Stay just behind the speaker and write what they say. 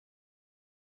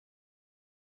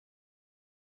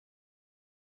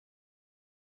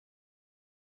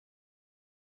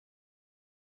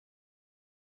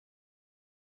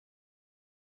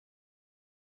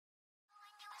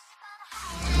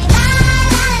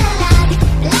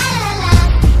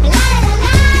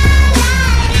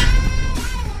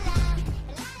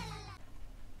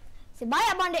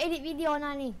edit video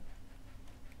nah ni.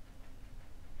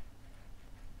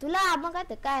 Itulah abang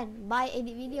katakan, buy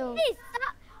edit video.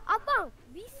 Tak. Abang,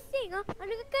 bising ah.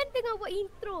 Anak kan tengah buat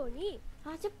intro ni.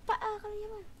 Ha, cepat lah kalau ya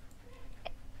bang.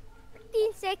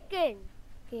 15 second.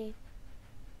 Okay.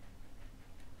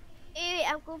 Wait,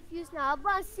 I'm confused now.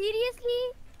 Abang, seriously?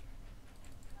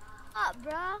 Stop,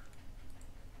 bruh.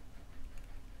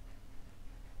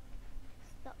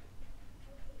 Stop.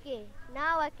 Okay,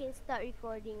 now I can start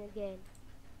recording again.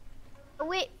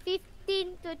 Wait,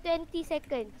 15 to 20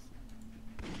 seconds.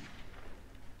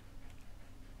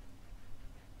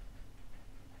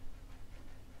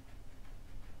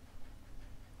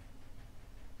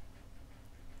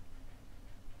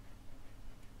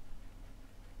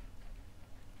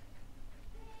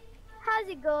 How's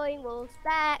it going, Wolves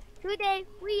back? Today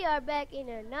we are back in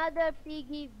another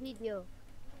Piggy video.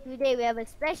 Today we have a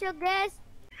special guest.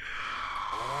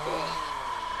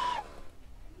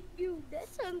 You, that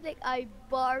sounds like I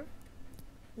barf.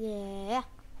 Yeah.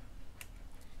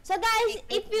 So guys,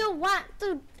 if you want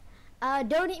to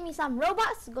donate me some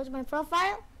Robux, go to my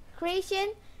profile,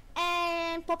 creation,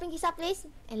 and popping Kisa place,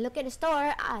 and look at the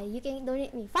store. You can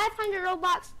donate me 500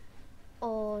 Robux.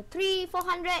 Or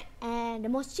 400, and the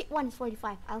most cheap one is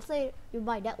 45. I'll say you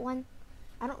buy that one.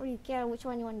 I don't really care which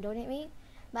one you want to donate me,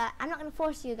 but I'm not gonna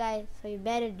force you guys, so you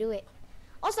better do it.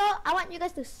 Also, I want you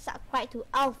guys to subscribe to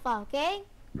Alpha, okay?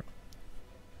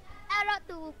 Shout out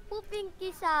to Pooping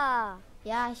Kisa.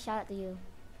 Yeah, shout out to you.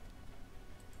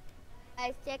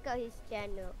 Guys, check out his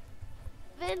channel.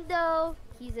 Even though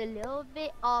he's a little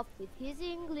bit off with his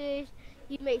English,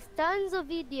 he makes tons of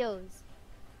videos.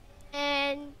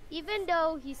 And even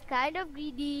though he's kind of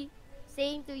greedy,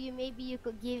 saying to you maybe you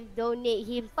could donate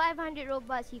him 500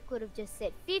 Robux, he could have just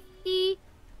said 50.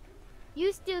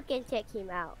 You still can check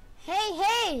him out.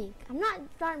 Hey, I'm not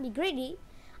trying to be greedy.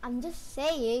 I'm just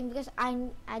saying because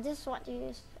I just want to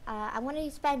use, I want to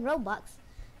spend Robux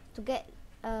to get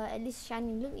at least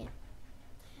shiny loot, yeah,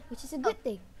 which is a good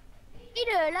thing.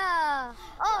 Either lah.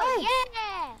 Oh Hey.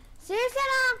 yeah. Seriously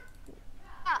lah.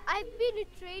 I've been a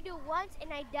trader once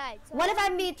and I died. So What if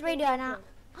I'm a trader now?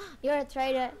 You're a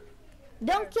trader.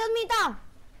 Don't kill me, tau.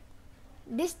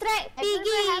 Distract I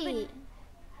don't have Piggy.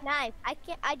 a knife.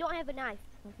 I don't have a knife.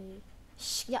 Okay.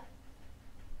 Shh, yeah.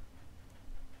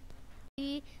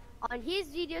 On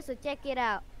his video, so check it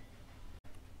out.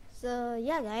 So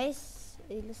yeah, guys,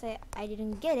 it looks like I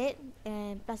didn't get it,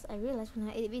 and plus I realized when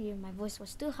I edit video, my voice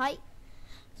was too high.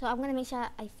 So I'm gonna make sure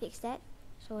I fix that.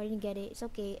 So I didn't get it. It's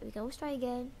okay. We can always try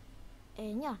again.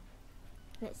 And yeah,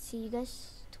 let's see you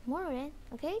guys tomorrow then.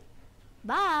 Okay.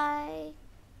 Bye.